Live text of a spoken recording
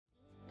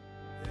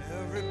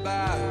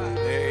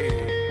everybody.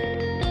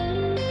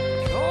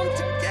 Come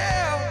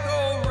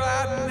together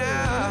right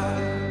now.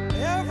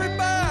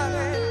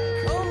 Everybody,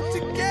 come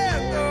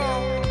together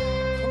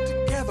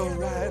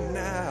right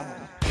now.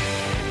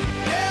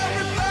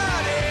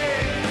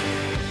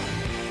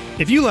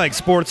 If you like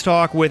sports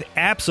talk with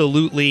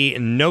absolutely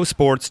no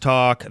sports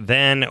talk,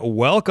 then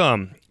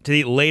welcome to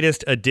the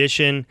latest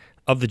edition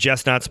of the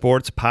Just Not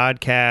Sports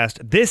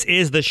podcast. This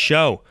is the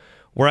show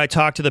where I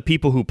talk to the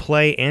people who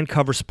play and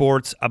cover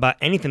sports about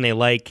anything they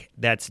like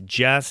that's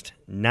just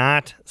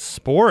not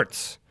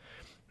sports.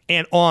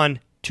 And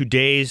on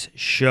today's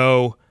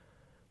show,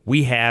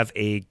 we have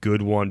a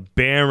good one.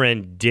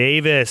 Baron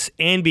Davis,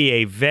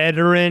 NBA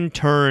veteran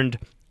turned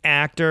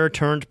actor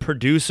turned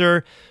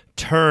producer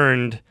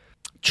turned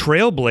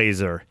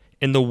trailblazer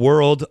in the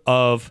world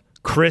of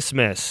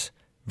Christmas.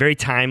 Very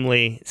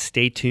timely.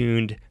 Stay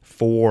tuned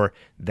for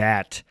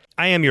that.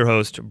 I am your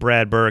host,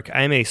 Brad Burke.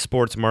 I am a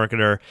sports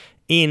marketer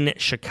in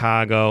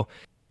Chicago.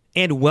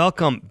 And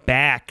welcome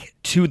back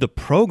to the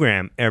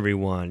program,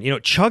 everyone.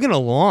 Chugging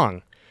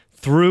along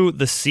through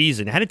the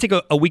season. I had to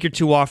take a week or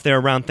two off there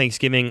around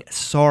Thanksgiving.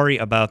 Sorry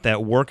about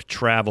that. Work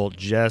travel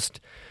just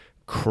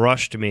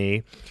crushed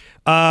me.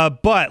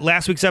 But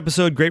last week's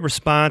episode, great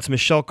response.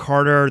 Michelle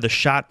Carter, the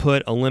shot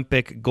put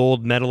Olympic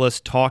gold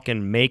medalist,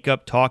 talking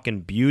makeup,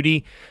 talking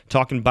beauty,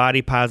 talking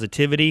body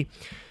positivity.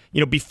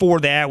 Before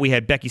that, we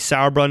had Becky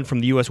Sauerbrunn from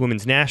the U.S.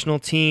 Women's National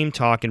Team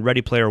talking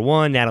Ready Player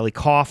One, Natalie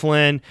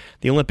Coughlin,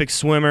 the Olympic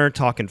swimmer,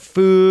 talking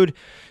food,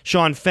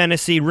 Sean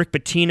Fennessy, Rick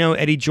Pitino,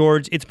 Eddie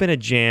George. It's been a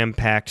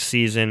jam-packed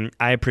season.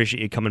 I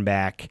appreciate you coming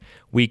back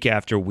week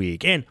after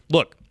week. And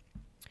look,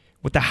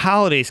 with the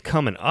holidays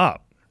coming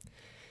up,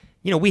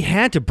 we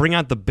had to bring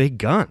out the big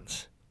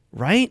guns,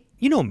 right?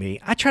 You know me.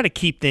 I try to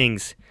keep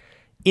things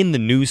in the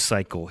news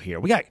cycle here.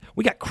 We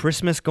got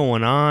Christmas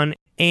going on,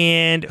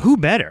 and who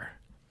better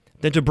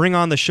than to bring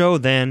on the show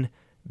than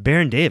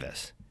Baron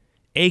Davis,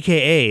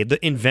 a.k.a.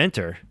 the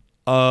inventor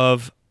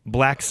of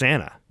Black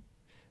Santa.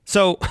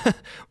 So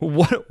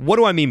what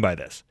do I mean by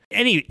this?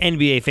 Any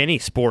NBA fan, any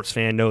sports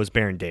fan knows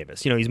Baron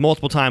Davis. He's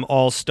multiple-time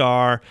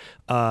All-Star,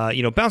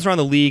 bounced around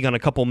the league on a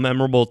couple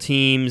memorable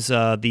teams,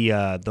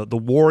 the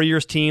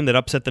Warriors team that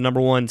upset the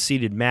number one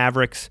seeded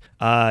Mavericks.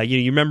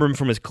 You remember him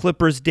from his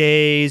Clippers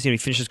days. He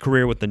finished his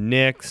career with the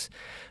Knicks.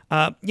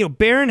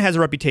 Baron has a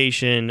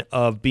reputation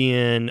of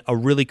being a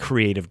really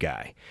creative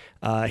guy.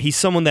 He's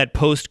someone that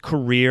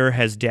post-career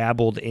has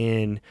dabbled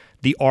in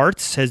the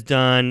arts, has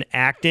done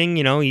acting.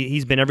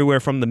 He's been everywhere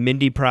from the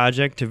Mindy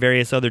Project to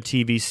various other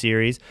TV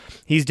series.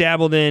 He's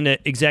dabbled in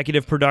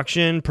executive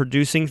production,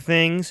 producing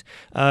things.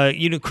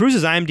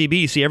 Cruise's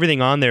IMDb, you see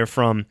everything on there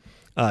from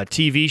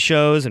TV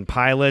shows and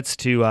pilots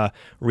to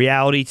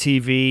reality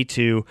TV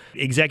to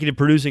executive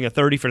producing a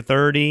 30 for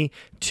 30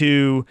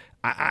 to,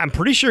 I'm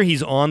pretty sure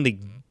he's on the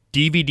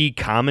DVD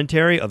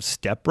commentary of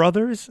Step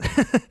Brothers.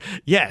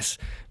 Yes,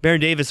 Baron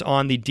Davis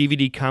on the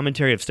DVD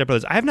commentary of Step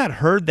Brothers. I have not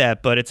heard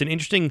that, but it's an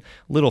interesting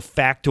little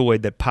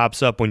factoid that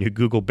pops up when you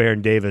Google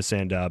Baron Davis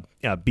and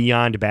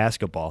Beyond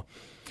Basketball.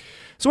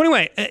 So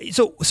anyway,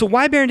 so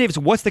why Baron Davis?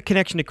 What's the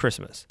connection to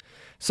Christmas?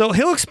 So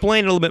he'll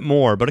explain it a little bit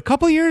more, but a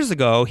couple years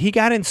ago, he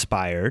got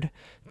inspired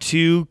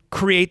to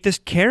create this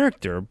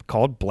character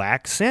called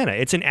Black Santa.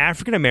 It's an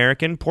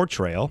African-American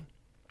portrayal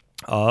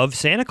of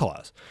Santa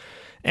Claus.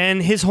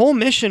 And his whole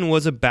mission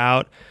was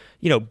about,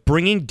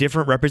 bringing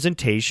different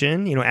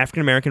representation,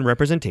 African-American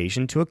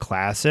representation to a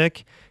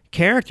classic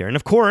character. And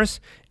of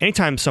course,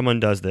 anytime someone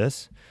does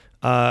this,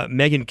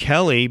 Megyn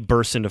Kelly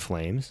bursts into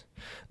flames.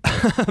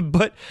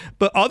 But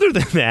other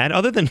than that,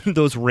 other than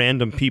those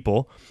random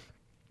people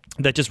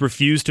that just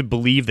refuse to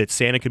believe that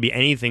Santa could be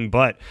anything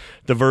but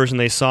the version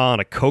they saw in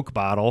a Coke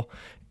bottle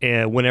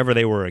whenever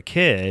they were a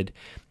kid,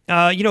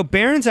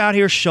 Baron's out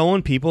here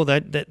showing people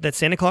that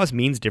Santa Claus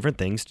means different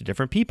things to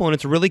different people, and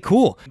it's really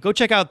cool. Go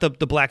check out the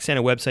Black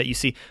Santa website. You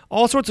see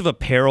all sorts of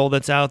apparel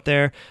that's out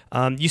there.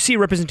 You see a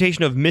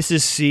representation of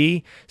Mrs.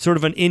 C, sort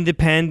of an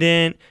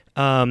independent,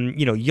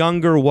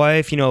 younger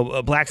wife.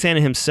 Black Santa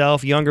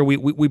himself, younger.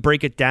 We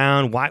break it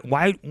down.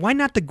 Why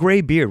not the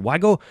gray beard? Why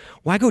go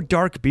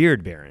dark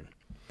beard, Baron?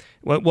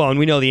 Well, and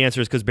we know the answer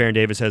is because Baron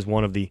Davis has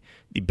one of the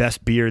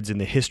best beards in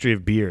the history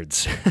of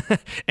beards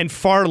and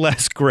far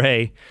less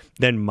gray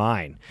than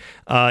mine,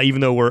 even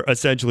though we're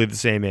essentially the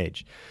same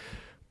age.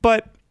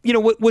 But,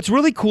 what's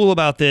really cool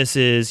about this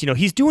is,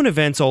 he's doing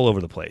events all over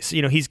the place.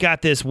 He's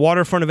got this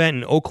waterfront event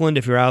in Oakland,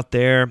 if you're out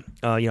there.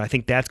 I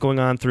think that's going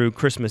on through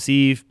Christmas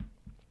Eve.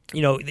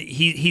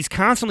 He's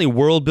constantly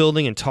world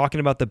building and talking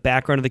about the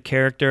background of the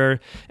character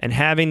and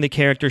having the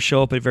character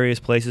show up at various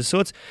places.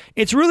 So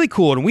it's really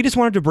cool. And we just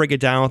wanted to break it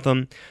down with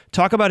him,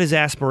 talk about his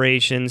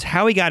aspirations,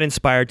 how he got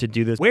inspired to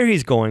do this, where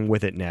he's going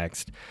with it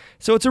next.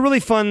 So it's a really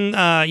fun,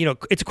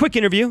 it's a quick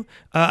interview.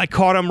 I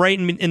caught him right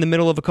in the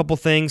middle of a couple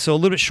things, so a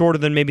little bit shorter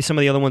than maybe some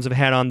of the other ones I've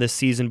had on this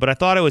season. But I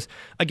thought it was,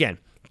 again,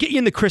 get you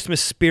in the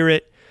Christmas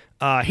spirit,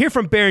 hear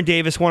from Baron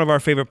Davis, one of our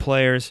favorite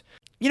players,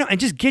 and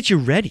just get you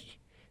ready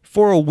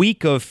for a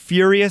week of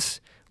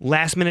furious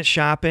last-minute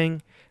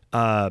shopping,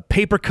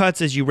 paper cuts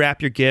as you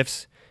wrap your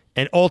gifts,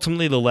 and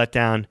ultimately the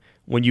letdown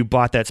when you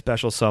bought that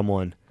special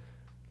someone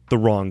the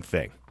wrong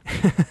thing.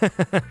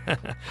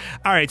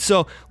 All right,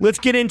 so let's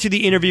get into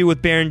the interview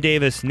with Baron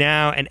Davis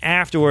now, and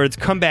afterwards,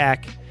 come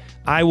back.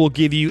 I will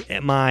give you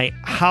my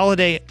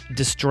holiday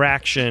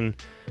distraction,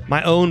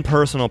 my own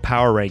personal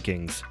power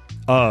rankings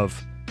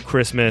of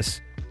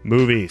Christmas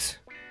movies.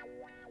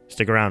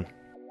 Stick around.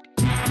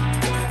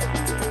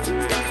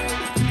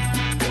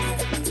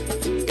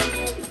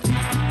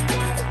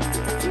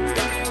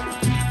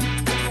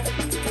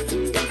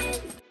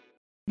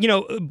 You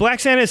know,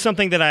 Black Santa is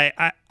something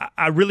that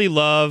I really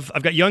love.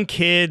 I've got young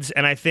kids,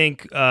 and I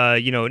think,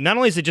 not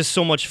only is it just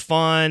so much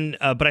fun,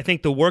 but I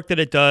think the work that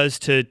it does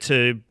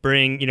to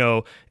bring,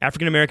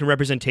 African-American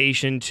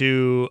representation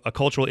to a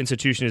cultural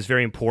institution is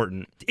very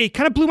important. It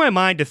kind of blew my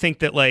mind to think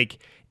that, like,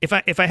 if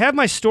I have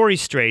my story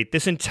straight,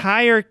 this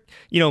entire,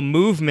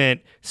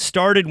 movement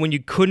started when you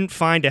couldn't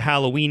find a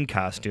Halloween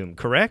costume,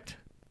 correct?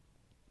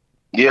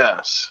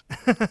 Yes.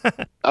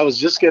 I was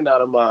just getting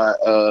out of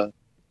my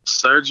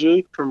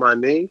surgery for my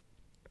knee,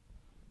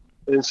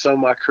 and so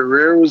my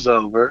career was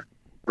over,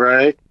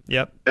 right?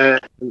 Yep. And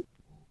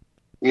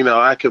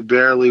I could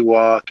barely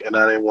walk, and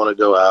I didn't want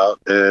to go out,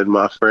 and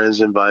my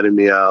friends invited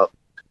me out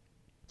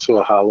to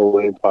a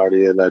Halloween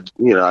party, and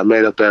I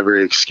made up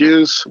every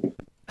excuse,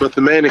 but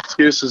the main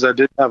excuse is I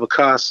didn't have a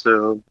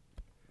costume,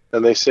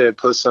 and they said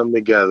put something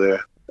together,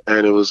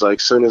 and it was like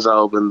as soon as I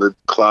opened the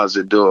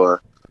closet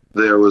door,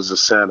 there was a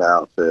Santa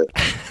outfit.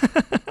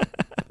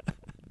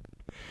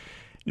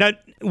 Now,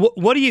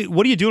 what are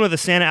you doing with a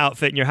Santa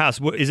outfit in your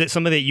house? Is it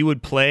something that you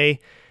would play?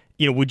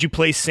 Would you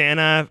play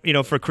Santa,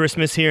 for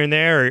Christmas here and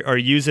there, or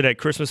use it at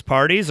Christmas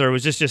parties, or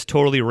was this just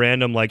totally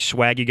random, like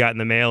swag you got in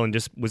the mail and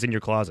just was in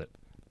your closet?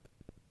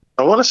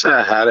 I want to say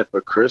I had it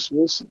for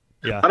Christmas.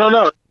 Yeah. I don't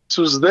know. It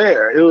was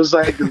there. It was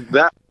like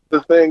that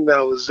the thing that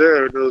was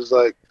there, and it was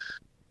like,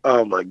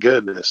 oh my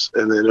goodness.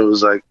 And then it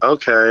was like,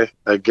 okay,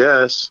 I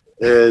guess.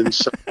 And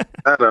so,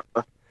 I don't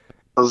know.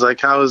 I was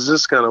like, how is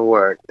this going to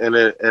work? And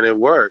it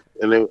worked,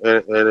 and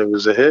it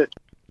was a hit.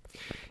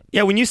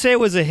 Yeah, when you say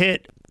it was a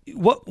hit,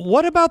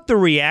 what about the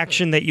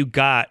reaction that you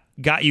got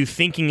you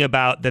thinking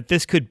about that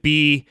this could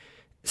be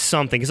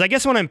something? Because I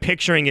guess what I'm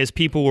picturing is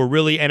people were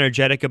really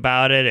energetic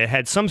about it. It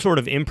had some sort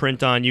of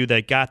imprint on you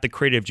that got the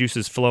creative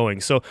juices flowing.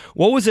 So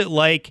what was it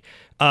like,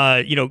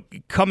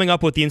 coming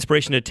up with the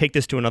inspiration to take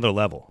this to another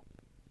level?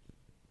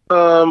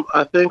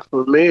 I think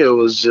for me, it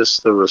was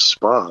just the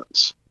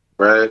response.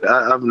 Right,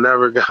 I've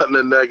never gotten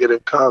a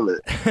negative comment.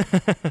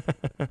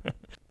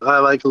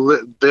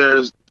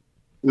 There's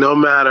no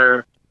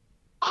matter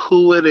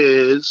who it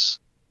is,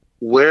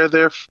 where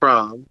they're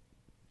from,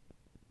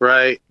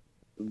 right?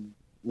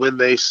 When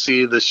they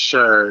see the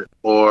shirt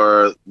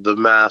or the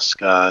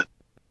mascot,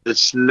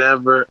 it's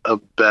never a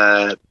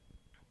bad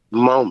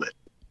moment,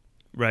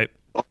 right?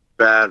 Or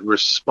bad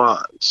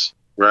response,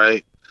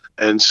 right?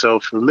 And so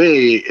for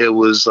me, it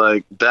was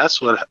like,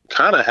 that's what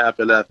kind of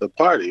happened at the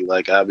party.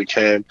 Like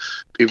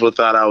people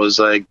thought I was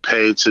like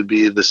paid to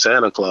be the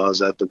Santa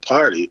Claus at the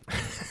party.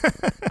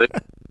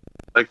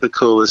 like the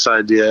coolest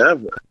idea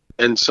ever.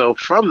 And so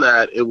from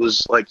that, it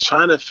was like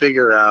trying to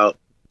figure out,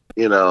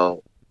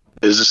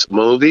 is this a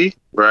movie,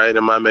 right?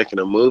 Am I making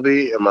a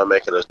movie? Am I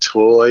making a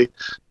toy?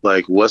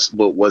 Like what's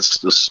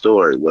the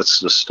story? What's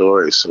the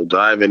story? So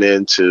diving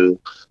into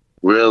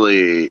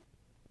really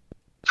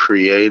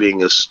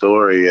creating a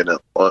story and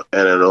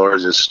an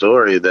origin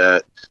story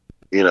that,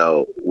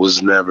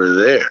 was never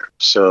there.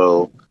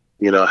 So,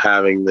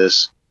 having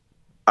this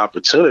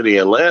opportunity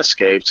and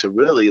landscape to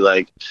really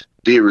like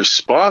be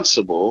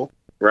responsible,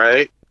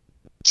 right?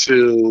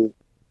 To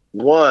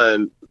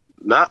one,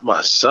 not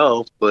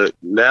myself, but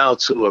now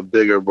to a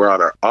bigger,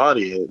 broader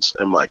audience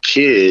and my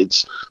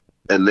kids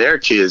and their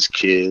kids,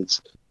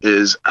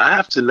 is I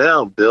have to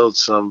now build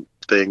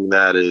something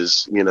that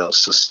is,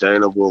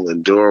 sustainable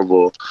and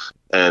durable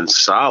and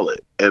solid,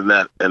 and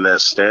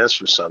that stands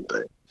for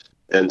something.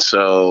 And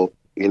so,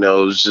 it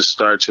was just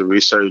start to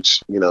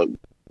research,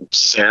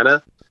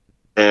 Santa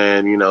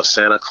and,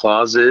 Santa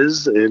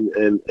Clauses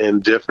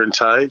and different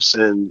types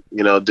and,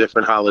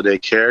 different holiday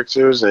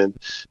characters. And,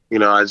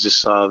 I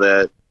just saw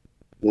that,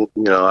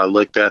 I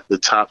looked at the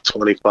top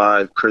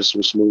 25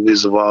 Christmas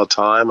movies of all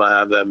time. I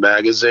have that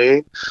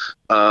magazine.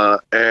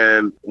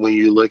 And when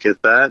you look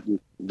at that,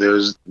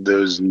 there's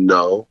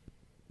no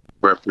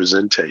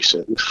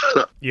representation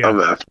of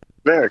African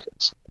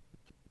Americans,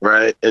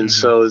 right? And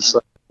so it's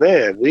like,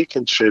 man, we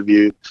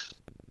contribute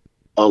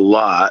a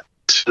lot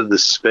to the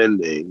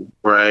spending,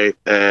 right,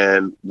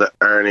 and the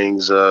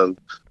earnings of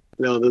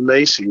the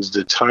Macy's,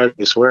 the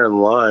Targets. We're in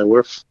line.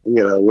 We're in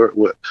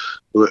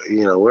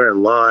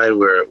line.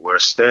 We're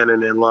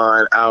standing in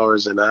line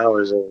hours and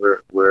hours, and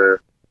we're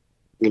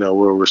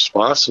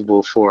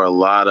responsible for a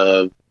lot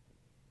of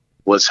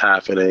what's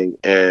happening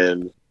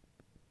and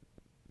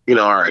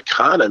our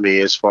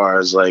economy as far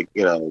as like,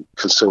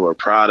 consumer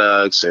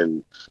products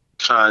and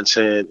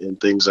content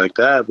and things like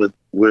that. But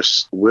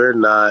we're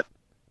not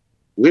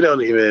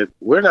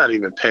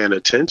even paying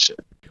attention.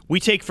 We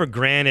take for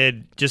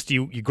granted, just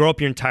you grow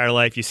up your entire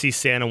life, you see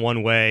Santa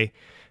one way,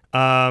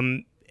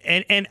 And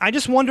I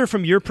just wonder,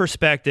 from your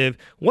perspective,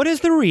 what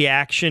has the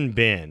reaction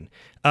been?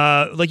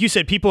 Like you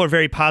said, people are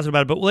very positive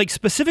about it, but like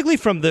specifically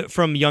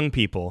from young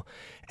people,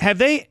 have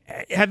they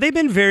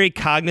been very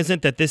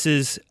cognizant that this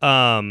is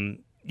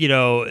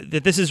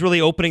that this is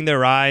really opening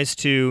their eyes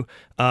to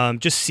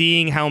just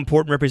seeing how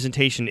important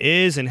representation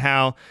is, and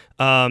how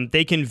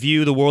they can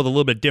view the world a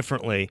little bit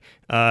differently,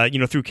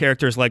 through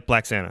characters like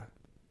Black Santa?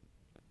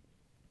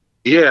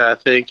 Yeah, I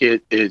think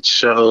it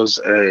shows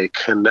a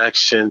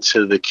connection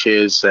to the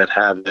kids that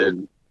have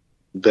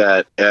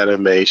that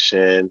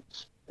animation,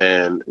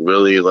 and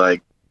really,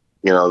 like,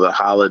 the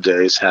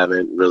holidays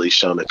haven't really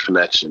shown a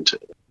connection to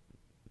it.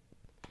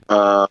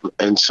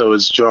 And so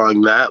it's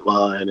drawing that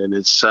line, and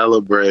it's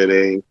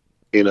celebrating,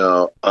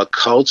 a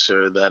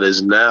culture that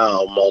is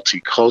now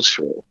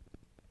multicultural,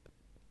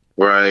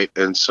 right?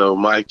 And so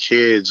my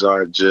kids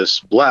aren't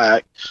just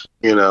Black,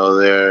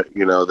 they're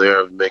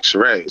of mixed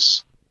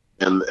race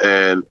and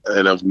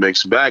of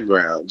mixed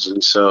backgrounds.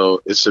 And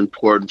so it's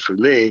important for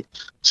me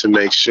to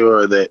make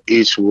sure that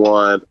each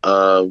one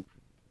of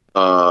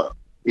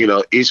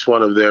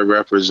their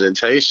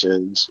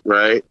representations,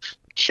 right,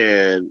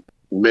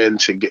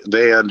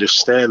 they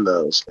understand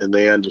those, and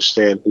they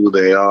understand who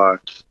they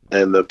are,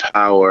 and the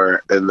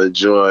power and the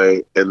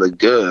joy and the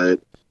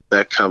good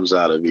that comes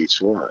out of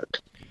each one.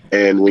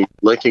 And when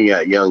looking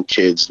at young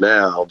kids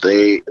now,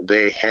 they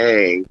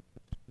hang,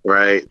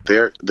 right?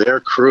 Their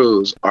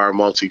crews are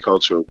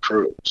multicultural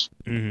crews,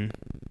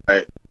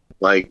 right?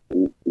 Like,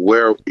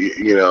 where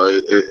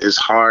it's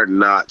hard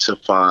not to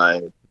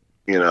find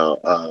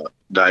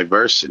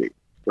diversity,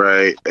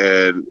 right?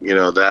 And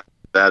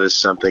that is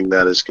something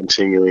that is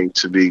continuing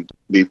to be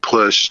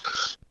pushed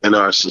in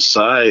our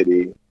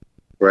society,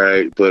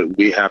 right? But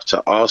we have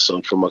to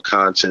also, from a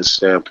content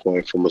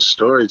standpoint, from a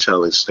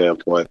storytelling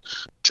standpoint,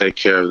 take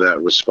care of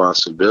that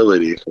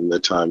responsibility from the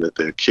time that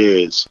they're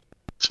kids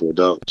to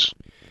adults.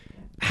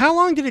 How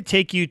long did it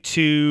take you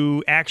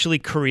to actually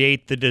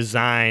create the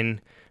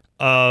design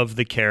of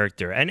the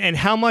character? And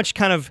how much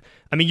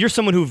you're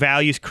someone who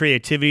values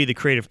creativity, the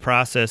creative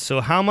process.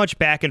 So how much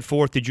back and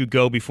forth did you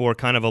go before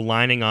kind of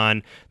aligning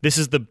on, this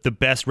is the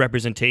best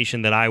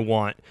representation that I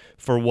want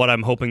for what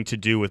I'm hoping to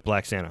do with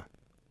Black Santa?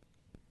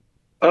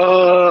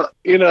 I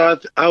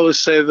would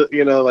say that,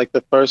 like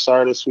the first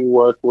artist we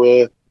worked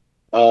with,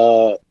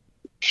 kind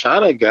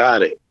of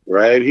got it,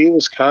 right? He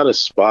was kind of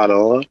spot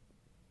on.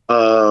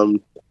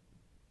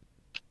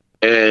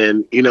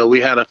 And, we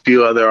had a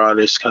few other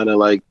artists kind of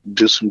like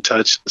do some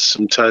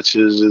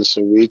touches and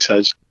some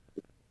retouch.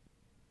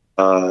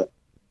 But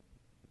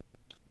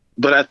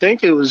I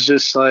think it was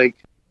just like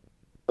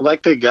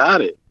they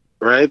got it,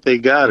 right? They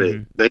got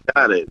it. They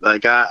got it.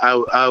 Like I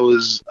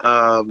was,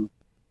 I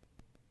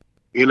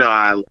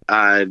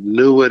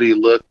knew what he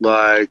looked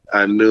like.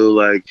 I knew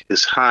like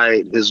his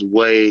height, his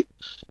weight,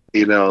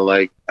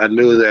 like I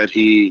knew that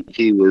he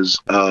was,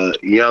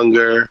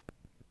 younger.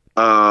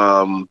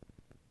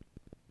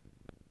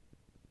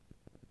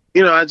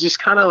 I just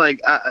kind of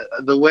like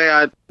the way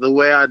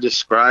I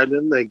described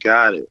him, they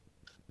got it,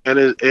 and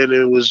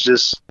it was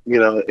just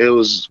it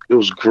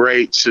was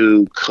great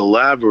to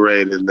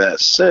collaborate in that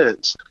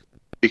sense,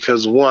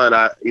 because one,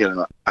 I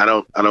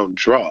don't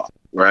draw,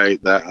 right?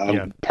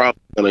 I'm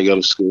probably gonna go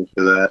to school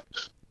for that,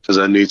 because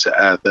I need to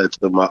add that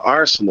to my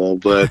arsenal,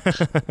 but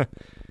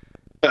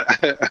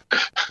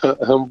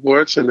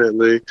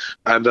unfortunately,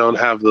 I don't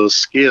have those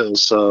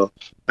skills, so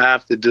I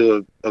have to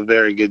do a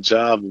very good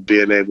job of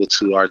being able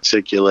to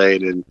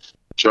articulate and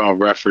draw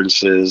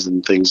references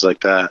and things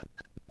like that.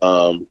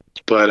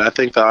 But I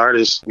think the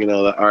artist,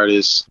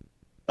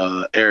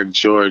 Eric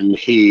Jordan,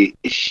 he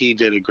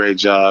did a great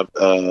job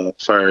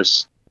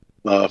first.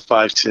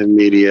 510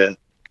 Media,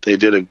 they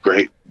did a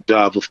great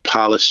job of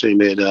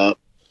polishing it up.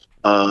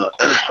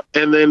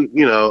 And then,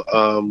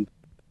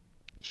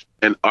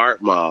 and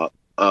Art Mob.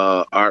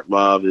 Art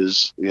Mob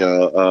is,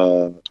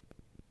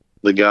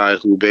 the guy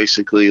who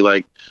basically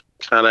like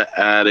kind of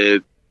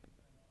added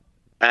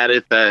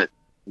that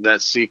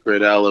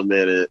secret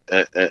element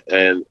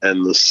and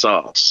the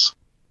sauce,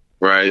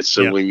 right?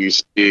 So when you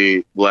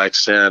see Black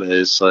Santa,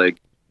 it's like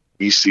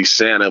you see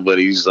Santa, but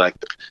he's like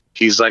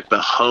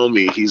the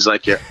homie. He's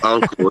like your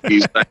uncle.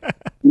 He's like,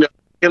 he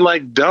can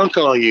like dunk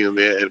on you,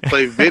 man, and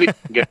play video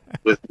games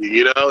with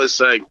you. It's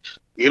like,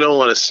 you don't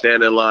want to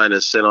stand in line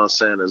and sit on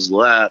Santa's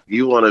lap.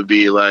 You want to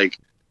be like,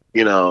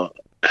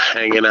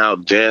 hanging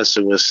out,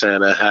 dancing with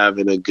Santa,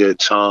 having a good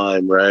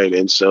time, right?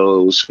 And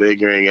so it was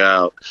figuring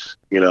out,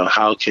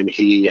 how can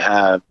he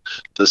have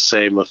the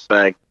same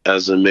effect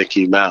as a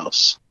Mickey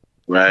Mouse,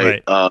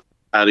 right? How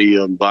do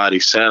you embody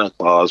Santa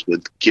Claus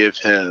but give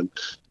him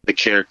the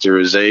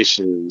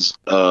characterizations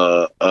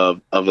of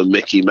a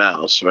Mickey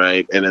Mouse,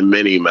 right? And a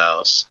Minnie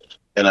Mouse.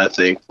 And I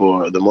think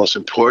for the most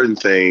important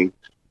thing,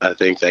 I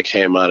think that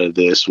came out of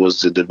this was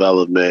the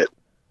development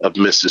of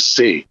Mrs.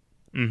 C.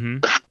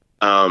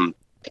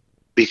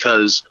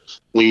 Because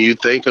when you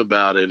think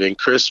about it in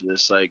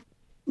Christmas, like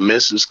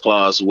Mrs.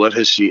 Claus, what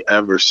has she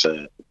ever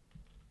said?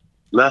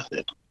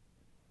 Nothing.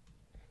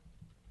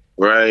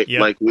 Right?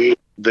 Yep. Like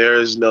there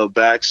is no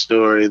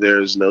backstory.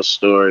 There is no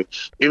story.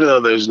 Even though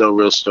there's no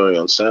real story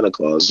on Santa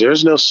Claus,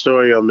 there's no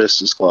story on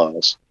Mrs.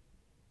 Claus,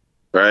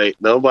 right?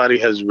 Nobody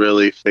has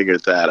really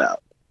figured that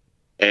out.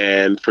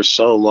 And for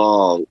so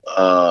long,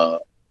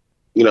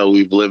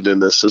 we've lived in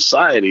this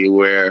society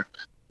where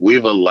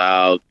we've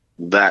allowed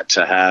that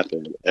to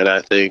happen. And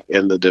I think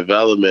in the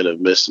development of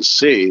Mrs.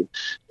 C,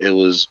 it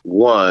was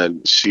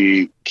one,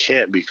 she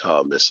can't be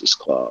called Mrs.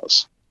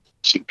 Claus.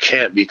 She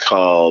can't be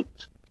called,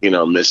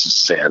 Mrs.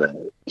 Santa.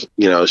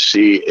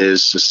 She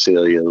is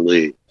Cecilia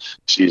Lee.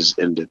 She's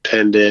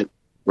independent,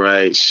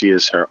 right? She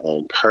is her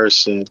own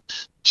person.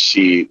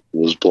 She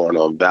was born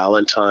on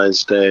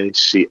Valentine's Day.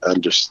 She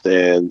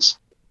understands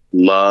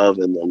love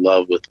and the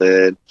love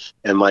within.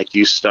 And like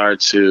you start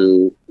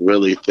to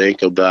really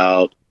think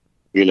about,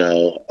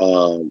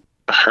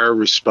 her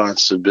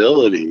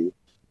responsibility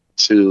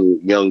to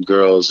young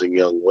girls and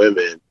young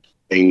women,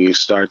 and you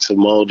start to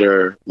mold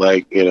her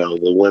like,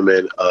 the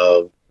women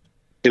of,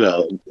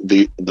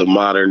 the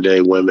modern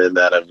day women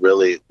that have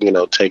really,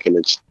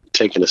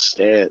 taken a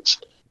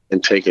stance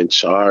and taken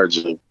charge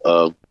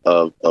of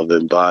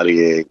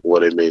embodying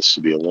what it means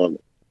to be a woman.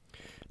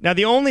 Now,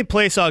 the only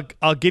place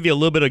I'll give you a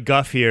little bit of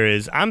guff here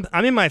is I'm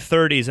in my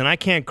 30s and I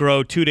can't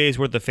grow 2 days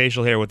worth of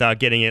facial hair without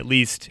getting at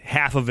least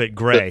half of it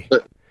gray.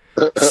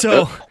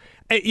 So,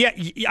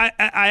 yeah,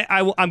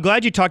 I'm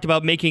glad you talked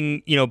about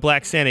making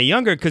Black Santa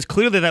younger, because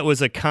clearly that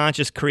was a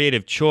conscious,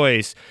 creative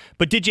choice.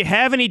 But did you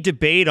have any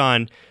debate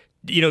on,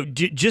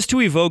 just to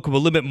evoke a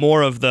little bit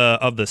more of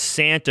the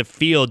Santa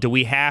feel? Do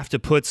we have to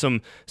put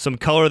some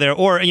color there,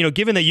 or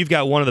given that you've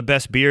got one of the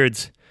best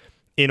beards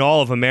in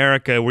all of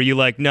America, were you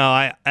like, no,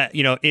 I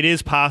it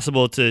is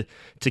possible to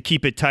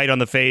keep it tight on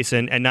the face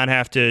and not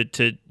have to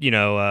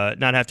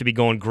not have to be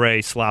going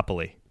gray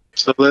sloppily?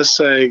 So let's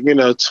say,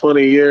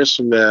 20 years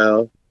from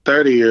now,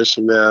 30 years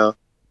from now,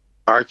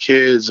 our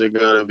kids are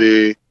going to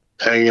be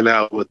hanging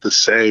out with the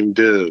same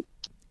dude,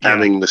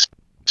 having the same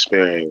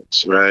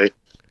experience, right?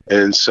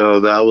 And so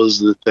that was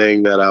the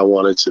thing that I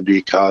wanted to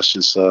be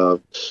cautious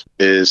of,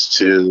 is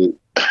to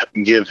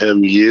give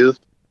him youth,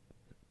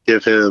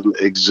 give him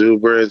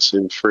exuberance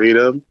and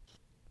freedom,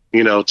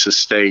 to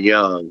stay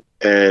young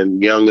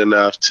and young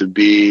enough to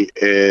be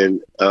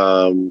in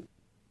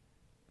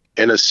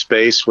a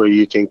space where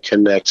you can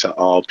connect to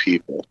all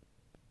people.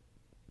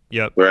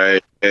 Yep.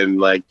 Right. And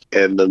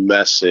the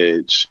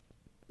message,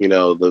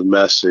 the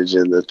message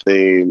and the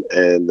theme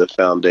and the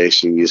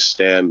foundation you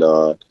stand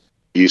on,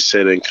 you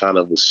sit in kind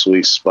of a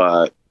sweet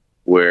spot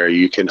where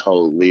you can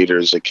hold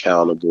leaders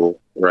accountable,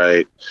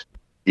 right?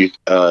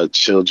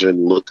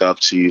 Children look up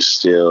to you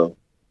still.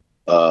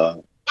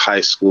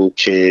 High school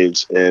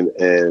kids and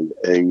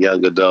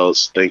young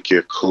adults think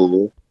you're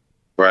cool,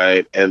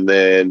 right? And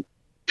then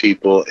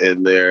people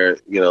in their,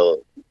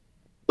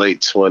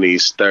 late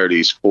 20s,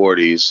 30s,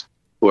 40s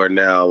who are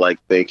now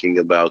thinking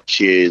about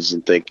kids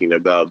and thinking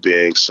about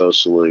being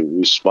socially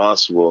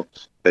responsible,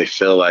 they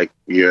feel like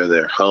you're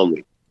their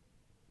homie,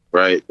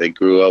 right? They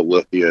grew up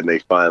with you and they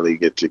finally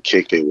get to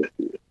kick it with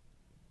you,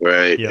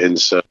 right? Yep. And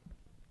so,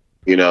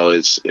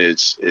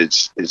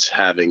 it's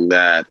having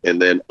that,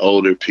 and then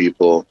older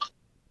people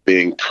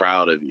being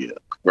proud of you,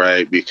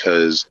 right?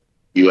 Because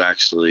you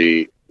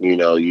actually,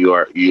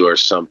 you are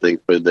something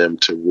for them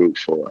to root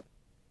for.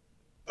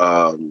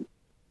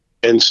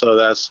 And so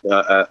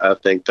I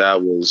think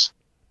that was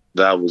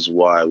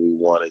why we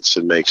wanted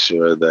to make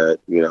sure that,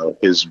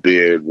 his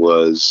beard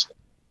was,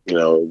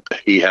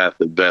 he had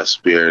the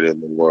best beard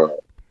in the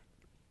world.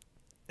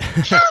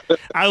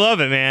 I love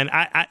it, man.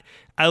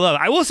 I love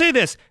it. I will say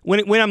this: when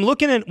I'm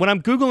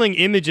Googling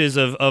images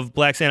of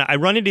Black Santa, I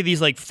run into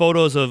these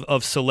photos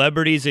of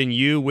celebrities and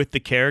you with the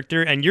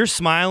character, and you're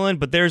smiling,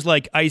 but there's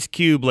Ice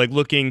Cube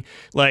looking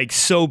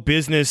so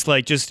business,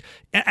 just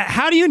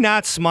how do you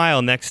not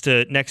smile next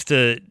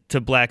to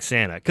Black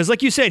Santa? Because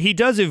like you said, he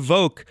does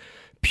evoke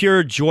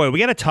pure joy. We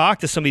got to talk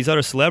to some of these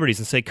other celebrities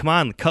and say, come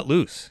on, cut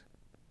loose.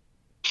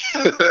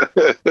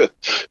 I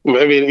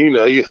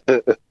mean,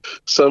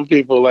 some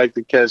people like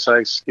to catch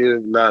Ice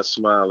Cube not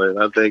smiling.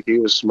 I think he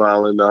was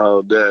smiling the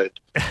whole day.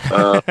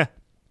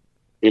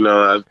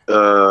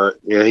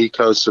 He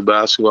coached the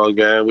basketball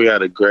game. We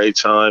had a great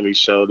time. He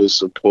showed his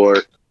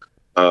support.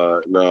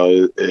 They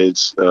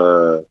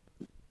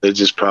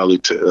just probably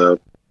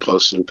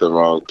posted the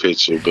wrong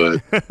picture, but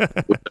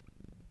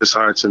it's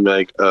hard to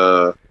make.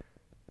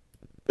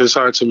 It's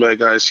hard to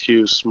make Ice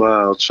Cube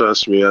smile.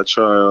 Trust me, I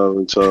try all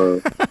the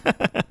time.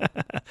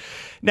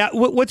 Now,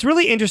 what's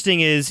really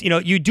interesting is,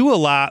 you do a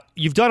lot.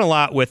 You've done a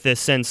lot with this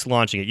since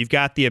launching it. You've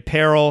got the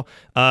apparel.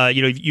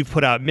 You've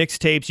put out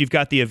mixtapes. You've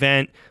got the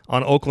event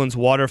on Oakland's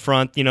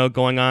waterfront.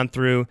 Going on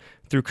through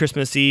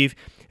Christmas Eve.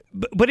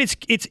 But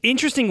it's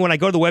interesting when I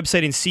go to the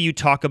website and see you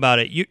talk about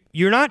it.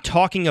 You're not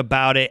talking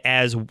about it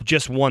as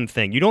just one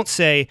thing. You don't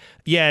say,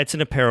 yeah, it's an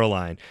apparel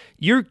line.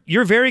 You're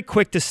very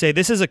quick to say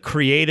this is a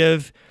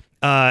creative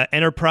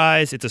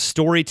enterprise. It's a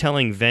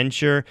storytelling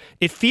venture.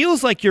 It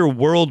feels like you're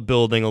world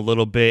building a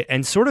little bit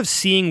and sort of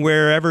seeing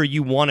wherever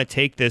you want to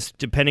take this,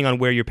 depending on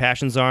where your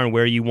passions are and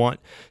where you want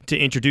to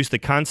introduce the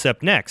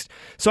concept next.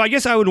 So I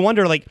guess I would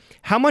wonder, like,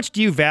 how much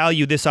do you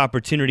value this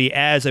opportunity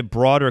as a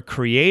broader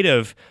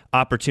creative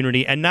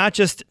opportunity and not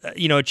just,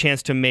 a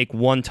chance to make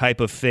one type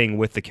of thing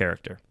with the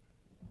character?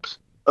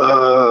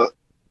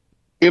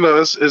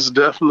 It's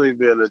definitely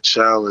been a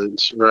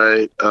challenge,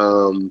 right?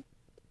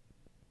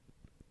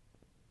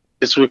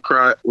 It's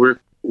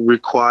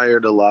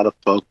required a lot of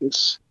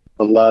focus,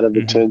 a lot of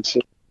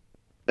attention,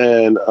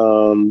 and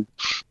a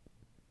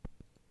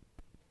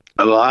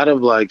lot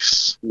of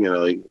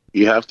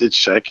you have to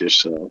check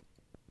yourself,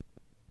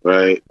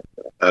 right,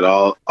 at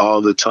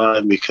all the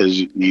time,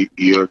 because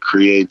your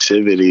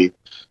creativity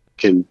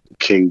can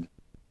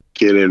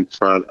get in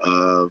front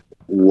of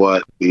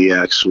what the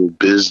actual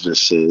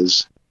business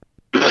is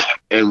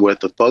and what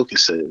the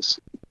focus is.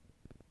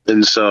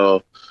 And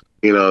so,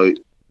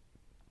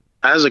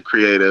 as a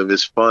creative,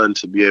 it's fun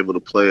to be able to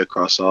play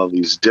across all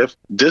these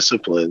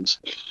disciplines.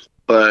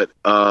 But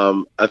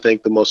I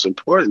think the most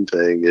important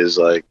thing is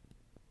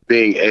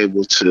being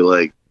able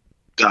to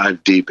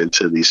dive deep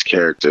into these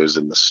characters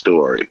in the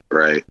story,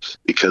 right?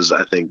 Because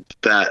I think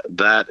that's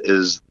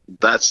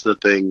the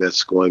thing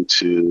that's going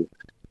to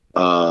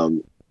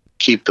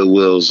keep the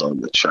wheels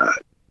on the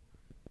track.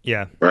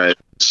 Yeah. Right.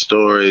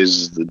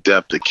 Stories, the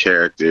depth of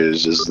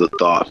characters, is the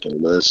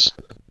thoughtfulness.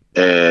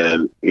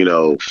 And,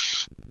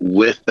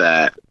 with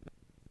that,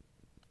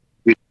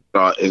 we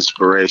got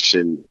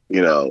inspiration,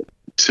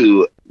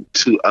 to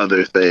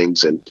other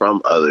things and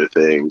from other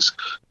things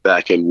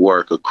that can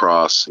work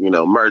across,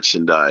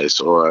 merchandise,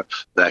 or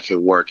that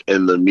can work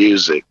in the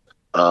music.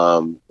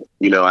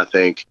 I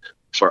think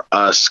for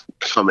us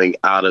coming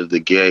out of the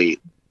gate,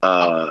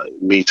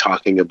 me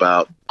talking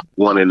about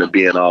wanting to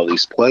be in all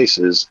these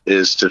places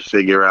is to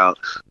figure out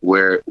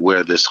where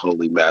this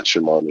holy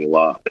matrimony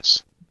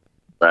lies,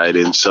 right?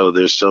 And so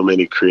there's so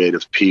many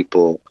creative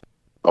people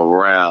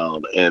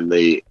around, and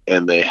they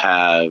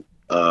have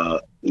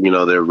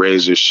they're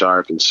razor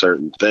sharp in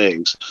certain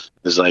things.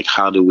 It's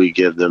how do we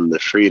give them the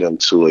freedom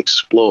to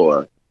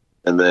explore?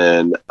 And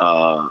then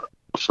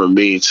for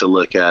me to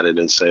look at it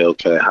and say,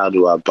 okay, how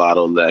do I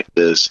bottleneck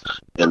this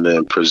and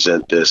then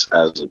present this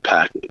as a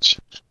package?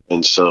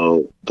 And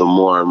so the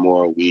more and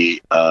more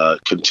we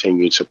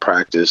continue to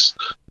practice,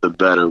 the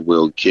better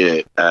we'll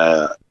get,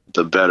 the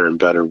better and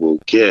better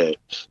we'll get.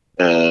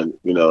 And,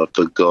 if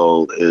the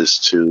goal is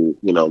to,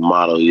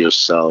 model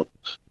yourself,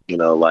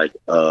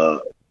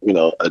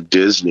 a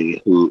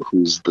Disney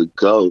who's the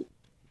GOAT,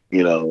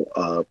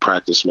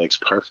 practice makes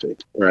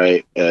perfect,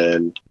 right?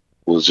 And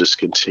we'll just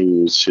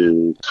continue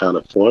to kind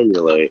of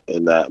formulate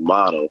in that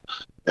model.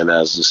 And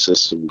as the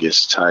system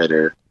gets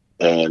tighter,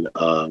 and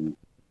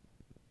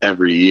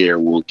every year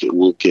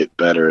we'll get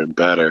better and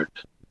better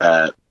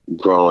at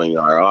growing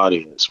our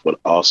audience, but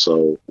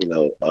also,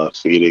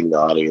 feeding the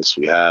audience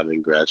we have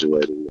and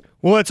graduating.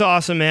 Well, it's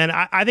awesome, man.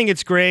 I think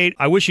it's great.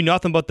 I wish you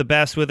nothing but the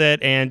best with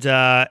it, and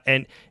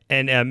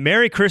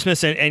Merry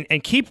Christmas,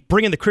 and keep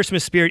bringing the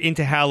Christmas spirit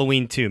into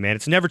Halloween too, man.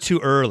 It's never too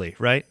early,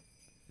 right?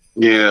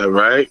 Yeah,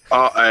 right.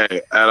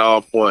 At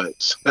all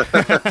points.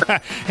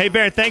 Hey,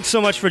 Barrett, thanks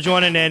so much for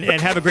joining, and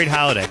have a great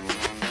holiday.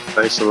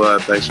 Thanks a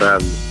lot. Thanks for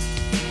having me.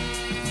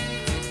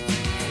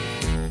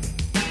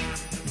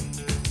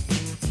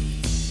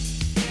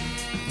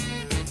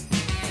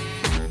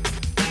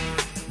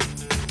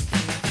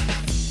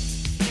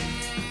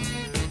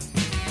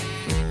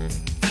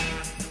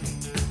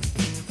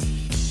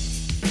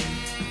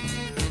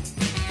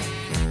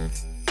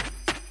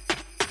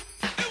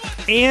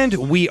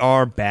 And we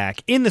are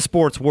back in the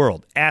sports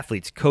world.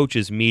 Athletes,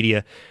 coaches,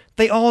 media,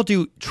 they all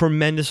do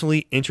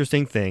tremendously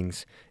interesting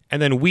things. And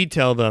then we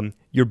tell them,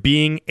 you're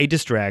being a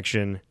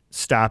distraction.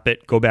 Stop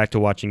it. Go back to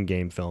watching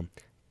game film.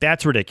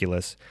 That's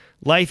ridiculous.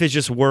 Life is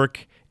just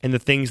work and the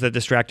things that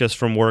distract us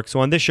from work. So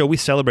on this show, we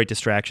celebrate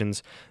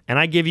distractions. And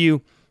I give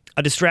you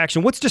a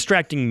distraction. What's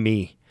distracting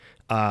me,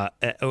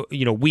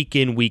 week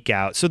in, week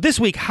out? So this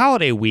week,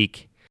 holiday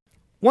week,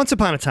 once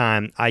upon a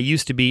time, I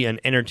used to be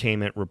an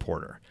entertainment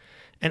reporter.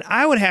 And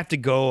I would have to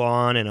go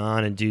on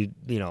and do,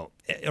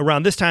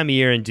 around this time of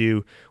year and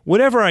do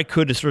whatever I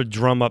could to sort of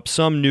drum up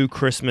some new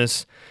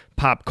Christmas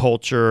pop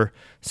culture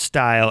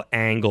style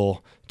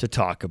angle to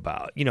talk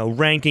about.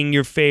 Ranking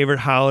your favorite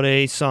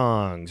holiday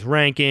songs,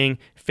 ranking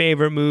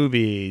favorite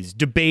movies,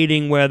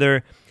 debating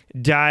whether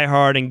Die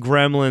Hard and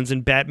Gremlins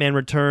and Batman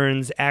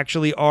Returns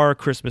actually are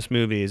Christmas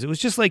movies. It was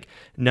just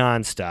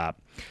nonstop.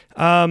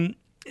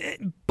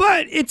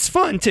 But it's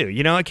fun too.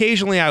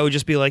 Occasionally I would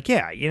just be like,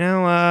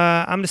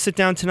 I'm going to sit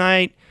down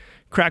tonight,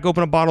 crack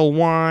open a bottle of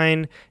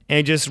wine,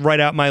 and just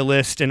write out my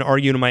list and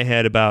argue in my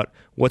head about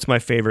what's my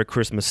favorite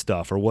Christmas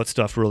stuff or what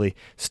stuff really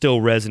still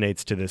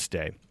resonates to this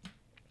day.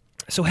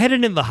 So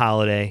heading into the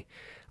holiday,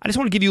 I just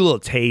want to give you a little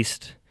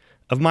taste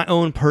of my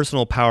own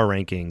personal power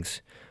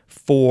rankings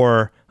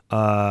for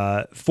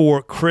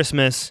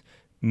Christmas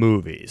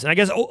movies. And I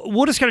guess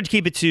we'll just kind of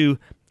keep it to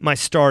my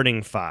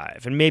starting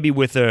five, and maybe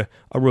with a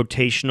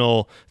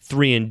rotational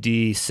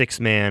 3-and-D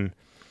 6-man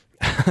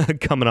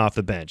coming off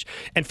the bench.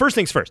 And first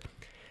things first,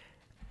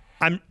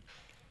 I'm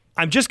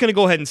just going to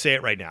go ahead and say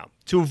it right now.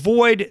 To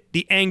avoid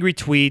the angry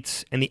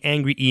tweets and the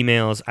angry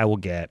emails I will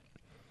get,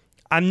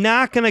 I'm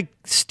not going to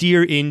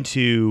steer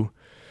into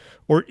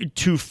or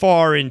too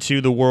far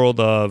into the world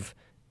of,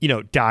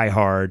 Die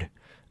Hard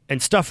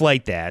and stuff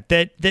like that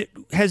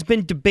has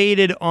been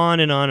debated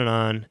on and on and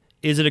on.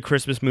 Is it a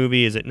Christmas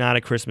movie? Is it not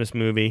a Christmas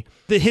movie?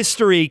 The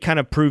history kind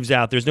of proves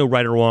out there's no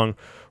right or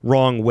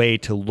wrong way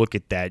to look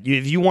at that.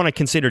 If you want to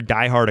consider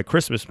Die Hard a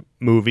Christmas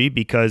movie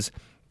because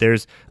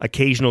there's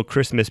occasional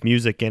Christmas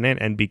music in it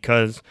and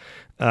because,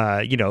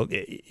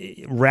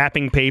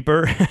 wrapping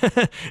paper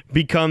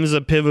becomes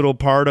a pivotal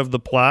part of the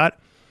plot,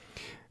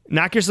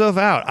 knock yourself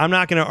out. I'm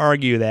not going to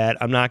argue that.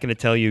 I'm not going to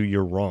tell you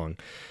you're wrong.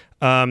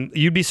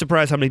 You'd be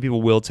surprised how many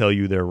people will tell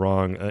you they're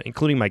wrong,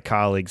 including my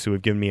colleagues who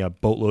have given me a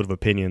boatload of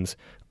opinions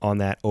on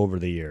that over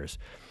the years.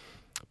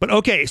 But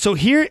okay, so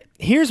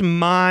here's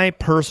my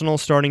personal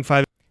starting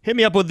five. Hit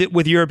me up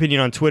with your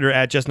opinion on Twitter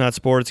at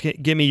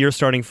JustNotSports. Give me your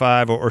starting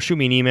five or shoot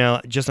me an email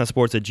at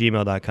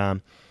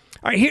justnotsports@gmail.com.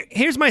 All right,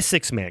 here's my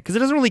 6-man, because it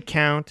doesn't really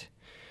count,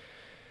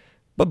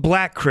 but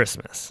Black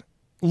Christmas.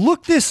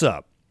 Look this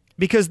up,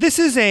 because this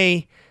is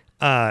a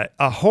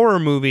horror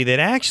movie that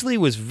actually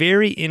was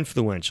very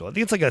influential. I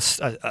think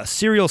it's like a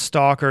serial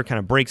stalker kind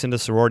of breaks into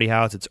sorority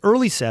house. It's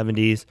early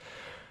 70s.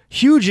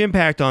 Huge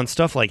impact on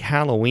stuff like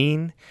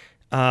Halloween.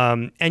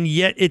 And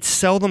yet it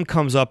seldom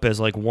comes up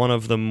as like one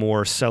of the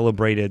more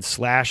celebrated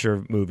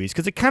slasher movies,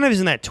 because it kind of is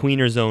in that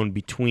tweener zone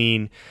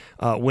between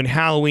when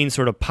Halloween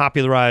sort of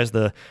popularized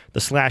the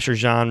slasher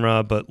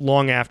genre, but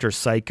long after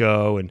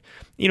Psycho, and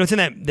it's in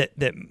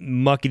that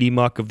muckety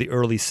muck of the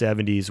early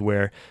 70s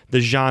where the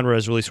genre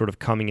is really sort of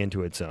coming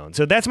into its own.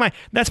 So that's my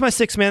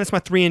 6-man. That's my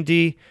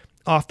 3-and-D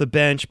off the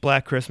bench,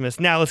 Black Christmas.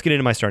 Now let's get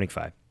into my starting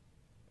five.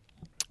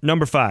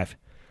 Number 5,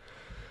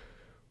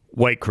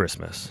 White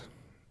Christmas.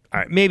 All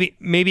right,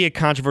 maybe a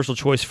controversial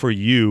choice for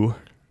you,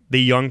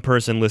 the young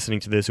person listening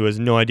to this who has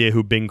no idea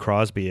who Bing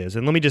Crosby is.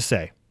 And let me just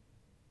say,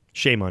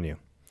 shame on you.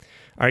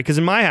 All right, because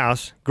in my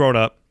house, growing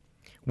up,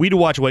 we'd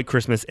watch White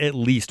Christmas at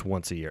least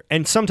once a year,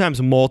 and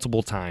sometimes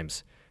multiple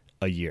times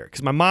a year.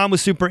 Because my mom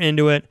was super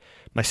into it,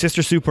 my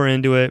sister super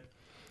into it,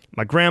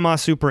 my grandma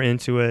super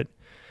into it.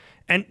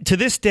 And to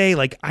this day,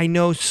 like, I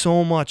know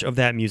so much of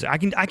that music. I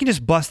can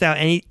just bust out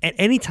at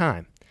any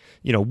time.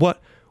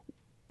 What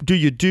do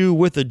you do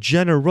with a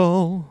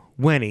general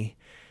when he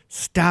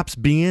stops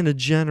being a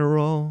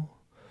general?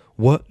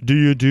 What do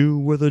you do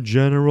with a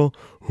general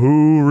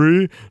who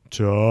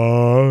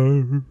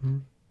retired?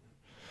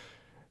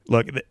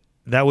 Look,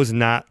 that was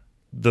not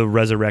the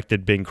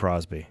resurrected Bing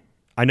Crosby.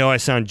 I know I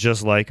sound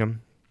just like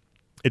him.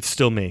 It's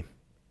still me.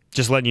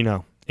 Just letting you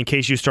know, in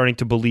case you're starting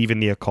to believe in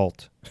the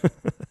occult.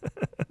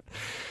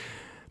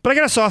 But I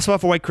got a soft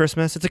spot for White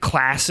Christmas. It's a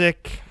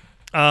classic.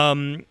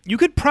 You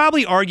could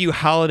probably argue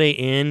Holiday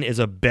Inn is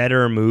a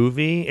better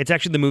movie. It's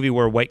actually the movie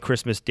where White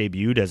Christmas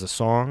debuted as a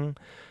song,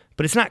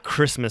 but it's not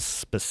Christmas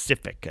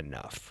specific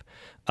enough.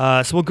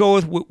 So we'll go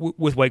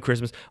with White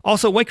Christmas.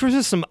 Also, White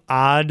Christmas, some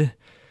odd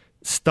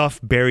stuff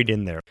buried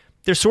in there.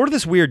 There's sort of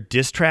this weird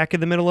diss track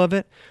in the middle of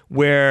it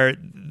where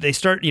they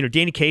start,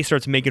 Danny Kaye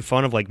starts making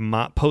fun of like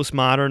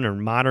postmodern or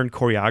modern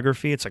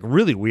choreography. It's like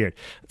really weird.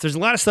 There's a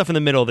lot of stuff in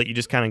the middle that you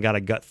just kind of got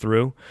to gut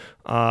through.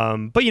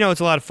 But it's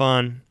a lot of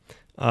fun.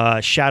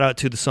 Shout out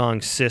to the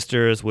song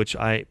Sisters, which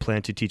I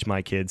plan to teach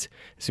my kids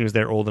as soon as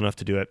they're old enough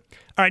to do it.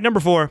 All right,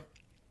 number 4.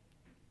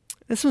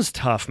 This one's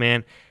tough,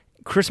 man.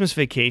 Christmas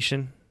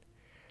Vacation.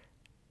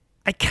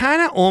 I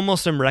kind of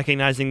almost am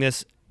recognizing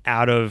this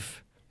out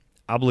of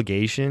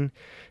obligation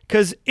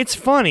because it's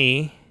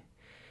funny,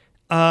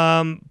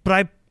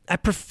 but I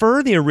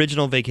prefer the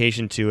original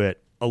Vacation to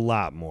it a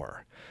lot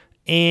more.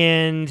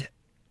 And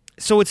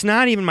so it's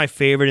not even my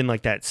favorite in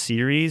like that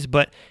series,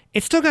 but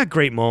it's still got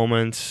great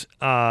moments.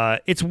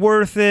 It's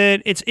worth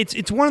it.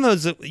 It's one of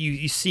those that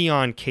you see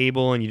on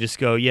cable and you just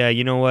go, yeah,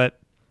 you know what?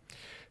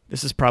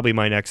 This is probably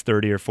my next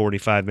 30 or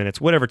 45 minutes,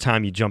 whatever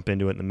time you jump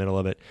into it in the middle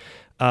of it.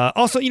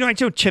 Also, I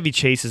know Chevy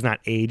Chase is not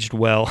aged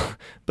well,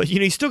 but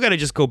you still got to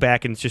just go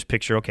back and just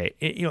picture, okay,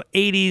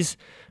 80s,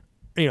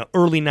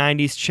 early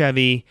 90s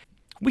Chevy.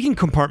 We can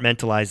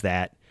compartmentalize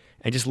that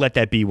and just let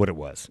that be what it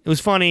was. It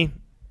was funny.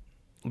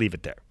 Leave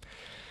it there.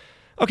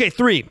 Okay,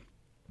 3,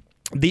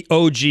 the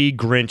OG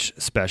Grinch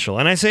special.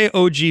 And I say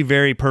OG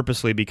very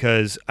purposely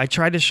because I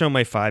tried to show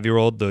my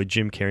 5-year-old the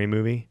Jim Carrey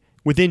movie.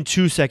 Within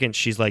 2 seconds,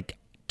 she's like,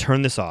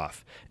 turn this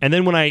off. And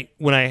then when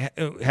I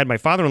had my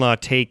father-in-law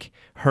take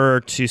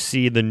her to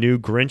see the new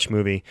Grinch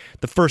movie,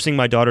 the first thing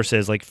my daughter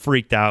says, like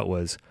freaked out,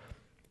 was,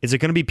 is it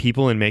going to be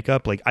people in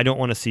makeup? Like, I don't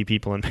want to see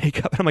people in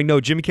makeup. And I'm like,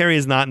 no, Jim Carrey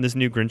is not in this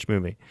new Grinch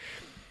movie.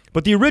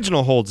 But the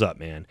original holds up,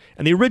 man.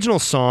 And the original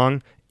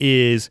song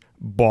is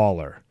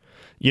baller.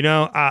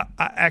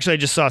 I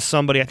just saw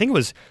somebody, I think it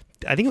was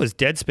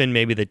Deadspin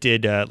maybe, that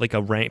did like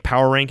a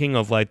power ranking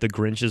of like the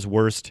Grinch's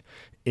worst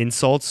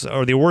insults,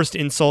 or the worst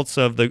insults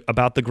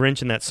about the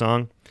Grinch in that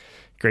song.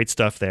 Great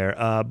stuff there.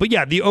 But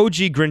yeah, the OG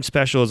Grinch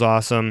special is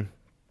awesome.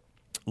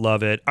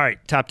 Love it. All right,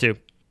 top 2.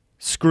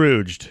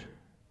 Scrooged.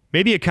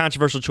 Maybe a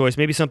controversial choice.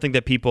 Maybe something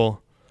that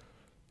people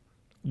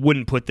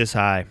wouldn't put this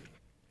high.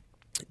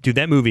 Dude,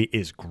 that movie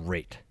is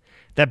great.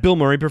 That Bill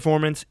Murray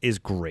performance is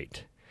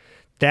great.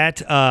 That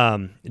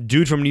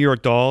dude from New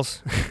York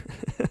Dolls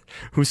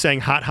who sang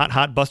Hot, Hot,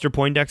 Hot, Buster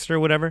Poindexter or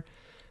whatever,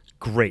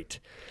 great.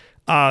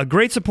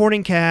 Great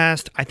supporting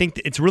cast. I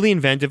think it's really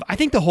inventive. I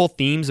think the whole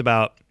themes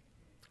about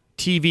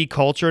TV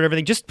culture and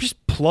everything, just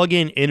plug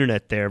in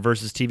internet there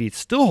versus TV, it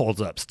still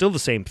holds up, still the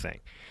same thing.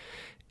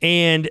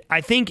 And I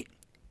think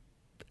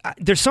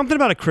there's something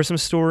about A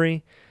Christmas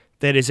Story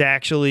that is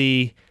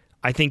actually,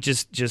 I think,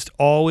 just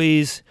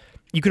always,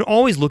 you can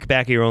always look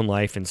back at your own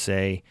life and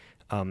say,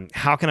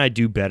 how can I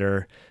do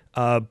better?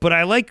 But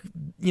I like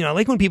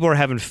when people are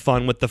having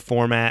fun with the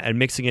format and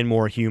mixing in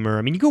more humor.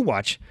 I mean, you go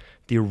watch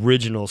the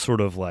original sort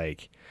of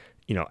like,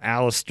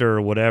 Alistair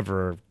or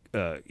whatever,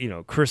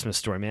 Christmas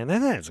Story, man.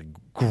 That is a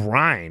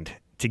grind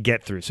to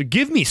get through. So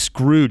give me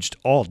Scrooged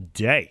all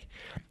day.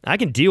 I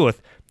can deal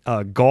with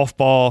golf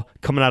ball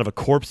coming out of a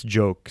corpse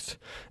jokes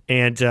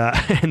and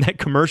that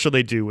commercial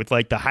they do with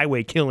like the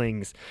highway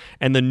killings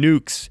and the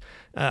nukes.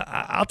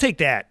 I'll take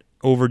that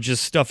over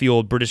just stuffy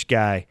old British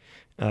guy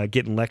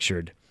getting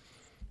lectured.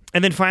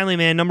 And then finally,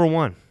 man, number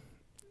 1,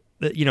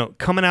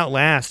 coming out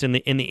last in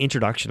the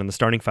introduction, in the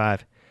starting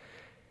 5,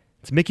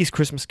 it's Mickey's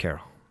Christmas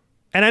Carol.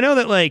 And I know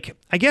that, like,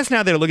 I guess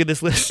now that I look at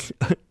this list,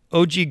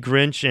 OG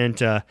Grinch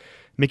and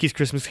Mickey's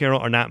Christmas Carol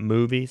are not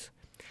movies,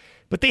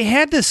 but they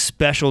had this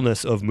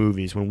specialness of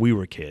movies when we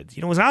were kids.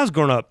 As I was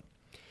growing up,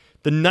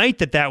 the night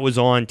that was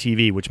on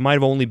TV, which might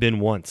have only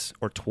been once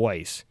or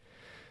twice,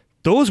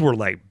 those were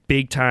like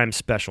big time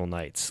special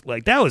nights.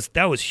 Like that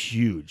was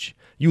huge.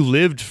 You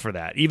lived for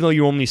that, even though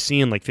you're only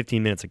seeing like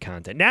 15 minutes of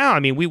content. Now, I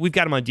mean, we've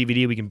got them on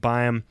DVD. We can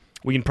buy them.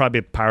 We can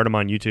probably pirate them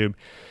on YouTube.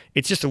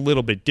 It's just a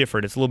little bit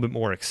different. It's a little bit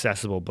more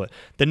accessible. But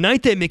the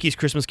night that Mickey's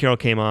Christmas Carol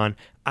came on,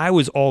 I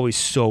was always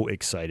so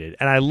excited.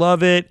 And I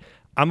love it.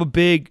 I'm a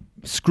big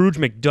Scrooge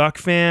McDuck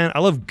fan. I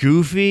love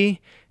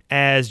Goofy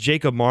as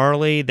Jacob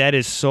Marley. That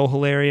is so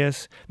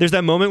hilarious. There's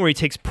that moment where he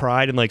takes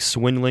pride in like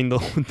swindling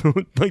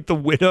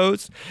the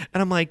widows.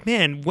 And I'm like,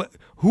 man,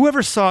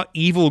 whoever saw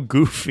evil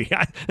Goofy?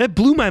 That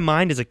blew my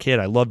mind as a kid.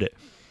 I loved it.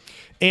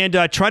 And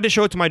tried to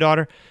show it to my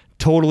daughter.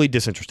 Totally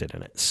disinterested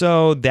in it.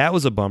 So that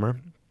was a bummer.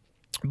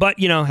 But,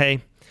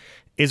 hey,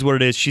 is what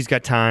it is. She's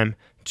got time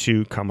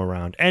to come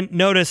around. And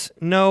notice,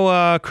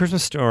 no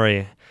Christmas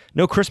Story.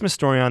 No Christmas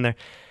Story on there.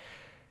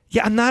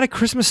 Yeah, I'm not a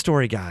Christmas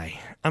Story guy.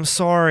 I'm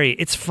sorry.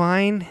 It's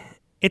fine.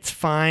 It's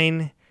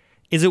fine.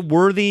 Is it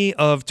worthy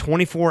of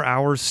 24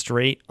 hours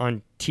straight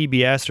on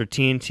TBS or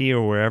TNT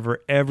or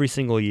wherever every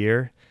single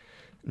year?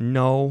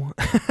 No.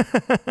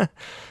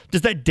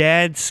 Does that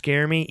dad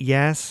scare me?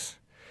 Yes.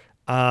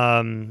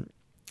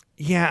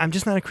 Yeah, I'm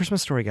just not a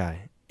Christmas Story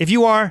guy. If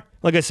you are,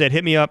 like I said,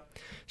 hit me up.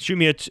 Shoot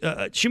me a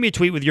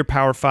tweet with your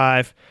Power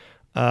 5.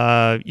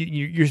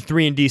 Your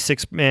 3 and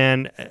D6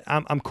 man.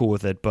 I'm cool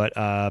with it, but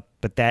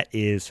that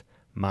is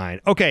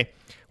mine. Okay,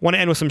 want to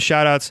end with some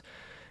shout outs.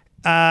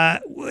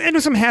 End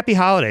with some happy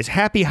holidays.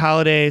 Happy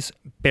holidays,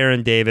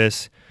 Baron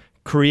Davis,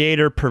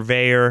 creator,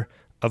 purveyor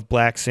of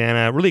Black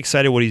Santa. Really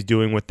excited what he's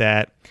doing with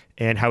that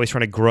and how he's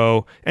trying to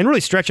grow and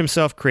really stretch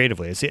himself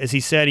creatively. As he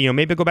said,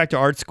 maybe I'll go back to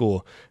art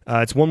school.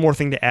 It's one more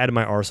thing to add to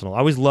my arsenal. I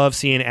always love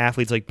seeing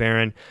athletes like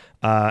Baron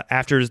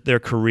after their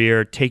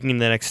career, taking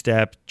the next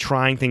step,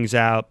 trying things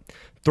out,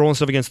 throwing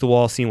stuff against the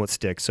wall, seeing what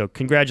sticks. So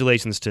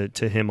congratulations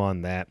to him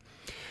on that.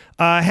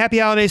 Happy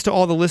holidays to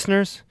all the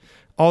listeners,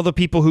 all the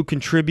people who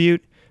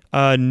contribute.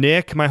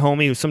 Nick, my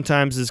homie, who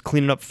sometimes is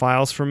cleaning up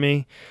files for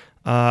me.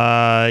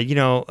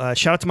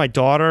 Shout out to my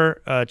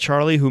daughter,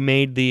 Charlie, who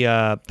made the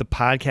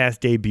podcast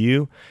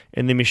debut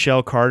in the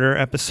Michelle Carter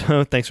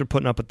episode. Thanks for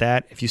putting up with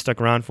that if you stuck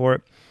around for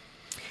it.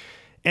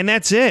 And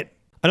that's it.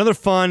 Another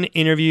fun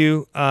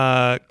interview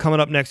coming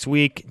up next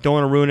week. Don't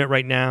want to ruin it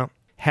right now.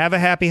 Have a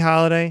happy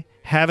holiday.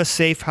 Have a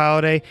safe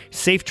holiday.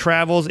 Safe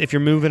travels if you're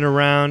moving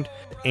around.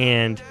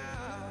 And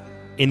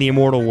in the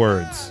immortal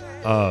words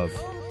of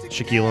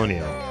Shaquille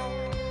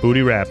O'Neal,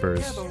 booty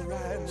rappers,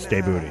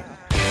 stay booty.